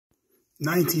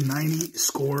1990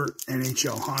 Score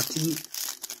NHL Hockey.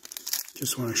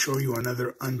 Just want to show you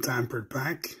another untampered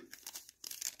pack.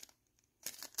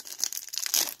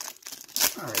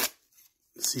 All right,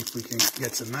 let's see if we can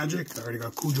get some magic. I already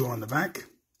got Cujo on the back.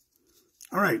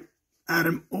 All right,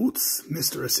 Adam Oates,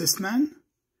 Mr. Assist Man.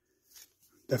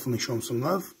 Definitely show him some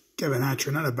love. Kevin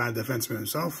Hatcher, not a bad defenseman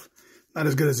himself. Not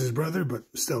as good as his brother, but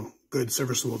still good,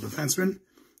 serviceable defenseman.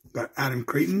 Got Adam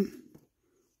Creighton,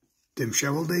 Tim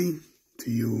Chevelday. To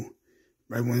you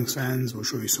Red Wings fans, we'll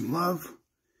show you some love.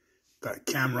 Got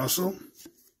Cam Russell,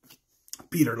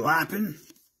 Peter Lappin,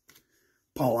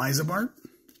 Paul Eisebart,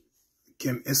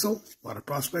 Kim Issel, a lot of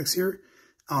prospects here.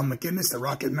 Al McInnes, the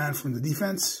Rocket Man from the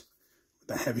defense,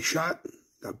 with a heavy shot.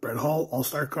 Got Brett Hull,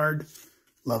 All-Star card.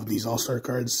 Love these All-Star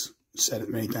cards. Said it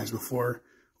many times before.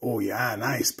 Oh yeah,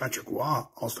 nice. Patrick Waugh,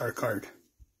 All-Star card.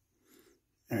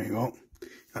 There you go.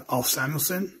 Got Alf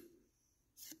Samuelson,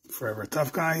 forever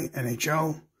tough guy,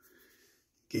 NHL.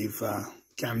 Gave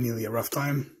Cam Neely a rough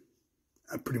time.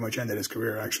 Pretty much ended his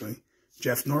career, actually.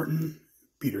 Jeff Norton,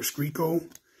 Peter Skriko,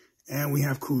 and we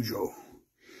have Cujo.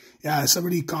 Yeah,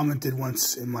 somebody commented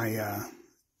once in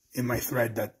my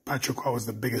thread that Patrick Waugh was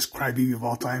the biggest crybaby of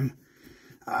all time.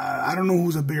 I don't know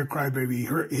who's a bigger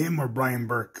crybaby, him or Brian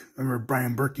Burke. I remember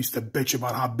Brian Burke used to bitch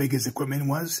about how big his equipment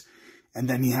was, and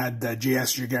then he had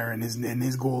J.S. Giguère in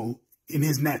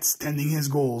his nets, tending his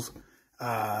goals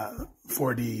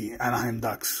for the Anaheim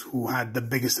Ducks, who had the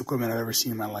biggest equipment I've ever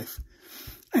seen in my life.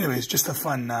 Anyways, just a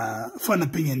fun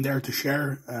opinion there to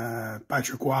share.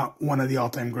 Patrick Waugh, one of the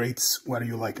all-time greats, whether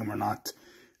you like him or not.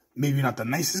 Maybe not the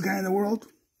nicest guy in the world,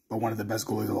 but one of the best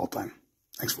goalies of all time.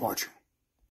 Thanks for watching.